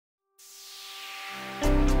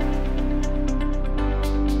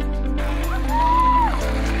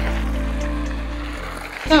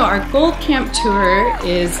So our Gold Camp tour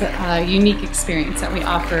is a unique experience that we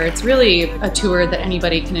offer. It's really a tour that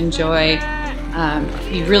anybody can enjoy.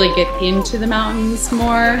 You really get into the mountains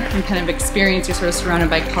more and kind of experience. You're sort of surrounded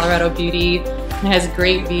by Colorado beauty. It has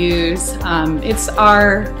great views. It's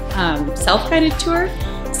our self-guided tour.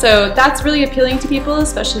 So that's really appealing to people,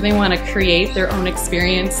 especially if they want to create their own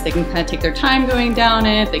experience. They can kind of take their time going down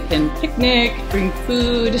it. They can picnic, bring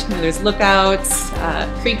food. There's lookouts,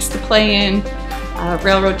 creeks to play in,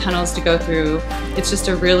 railroad tunnels to go through. It's just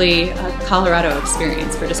a really Colorado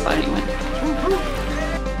experience for just about anyone.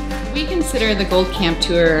 We consider the Gold Camp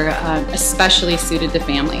tour especially suited to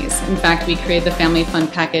families. In fact, we created the Family Fun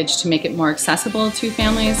package to make it more accessible to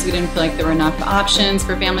families. We didn't feel like there were enough options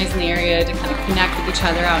for families in the area to kind of connect with each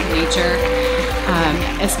other out in nature.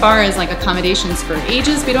 As far as like accommodations for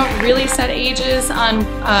ages, we don't really set ages on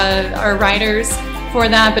our riders for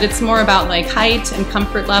that, but it's more about like height and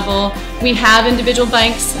comfort level. We have individual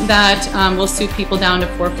bikes that will suit people down to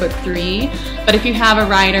 4'3", but if you have a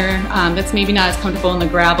rider that's maybe not as comfortable in the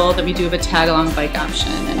gravel, then we do have a tag-along bike option.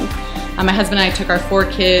 And my husband and I took our 4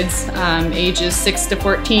 kids, ages 6 to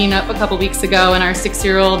 14, up a couple weeks ago, and our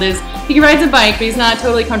 6-year-old he rides a bike, but he's not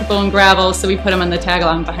totally comfortable in gravel, so we put him on the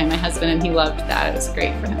tag-along behind my husband, and he loved that. It was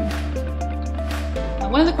great for him.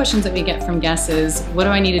 One of the questions that we get from guests is, what do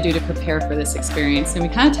I need to do to prepare for this experience? And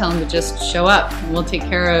we kind of tell them to just show up and we'll take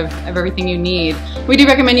care of everything you need. We do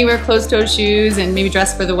recommend you wear closed-toed shoes and maybe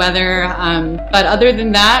dress for the weather, but other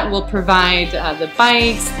than that, we'll provide the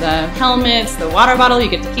bikes, the helmets, the water bottle. You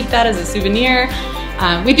get to keep that as a souvenir.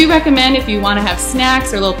 We do recommend if you want to have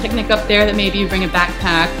snacks or a little picnic up there that maybe you bring a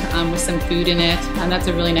backpack with some food in it. That's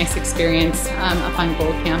a really nice experience up on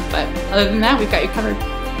Gold Camp, but other than that, we've got you covered.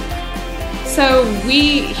 So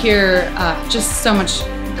we hear just so much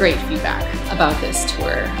great feedback about this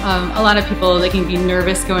tour. A lot of people, they can be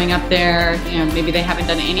nervous going up there. You know, maybe they haven't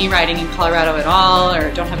done any riding in Colorado at all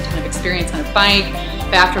or don't have a ton of experience on a bike.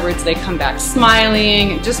 But afterwards they come back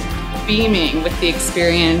smiling and just beaming with the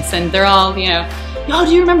experience, and they're all, you know, oh,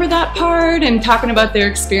 do you remember that part? And talking about their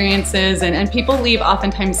experiences, and people leave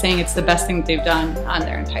oftentimes saying it's the best thing that they've done on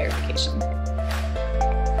their entire vacation.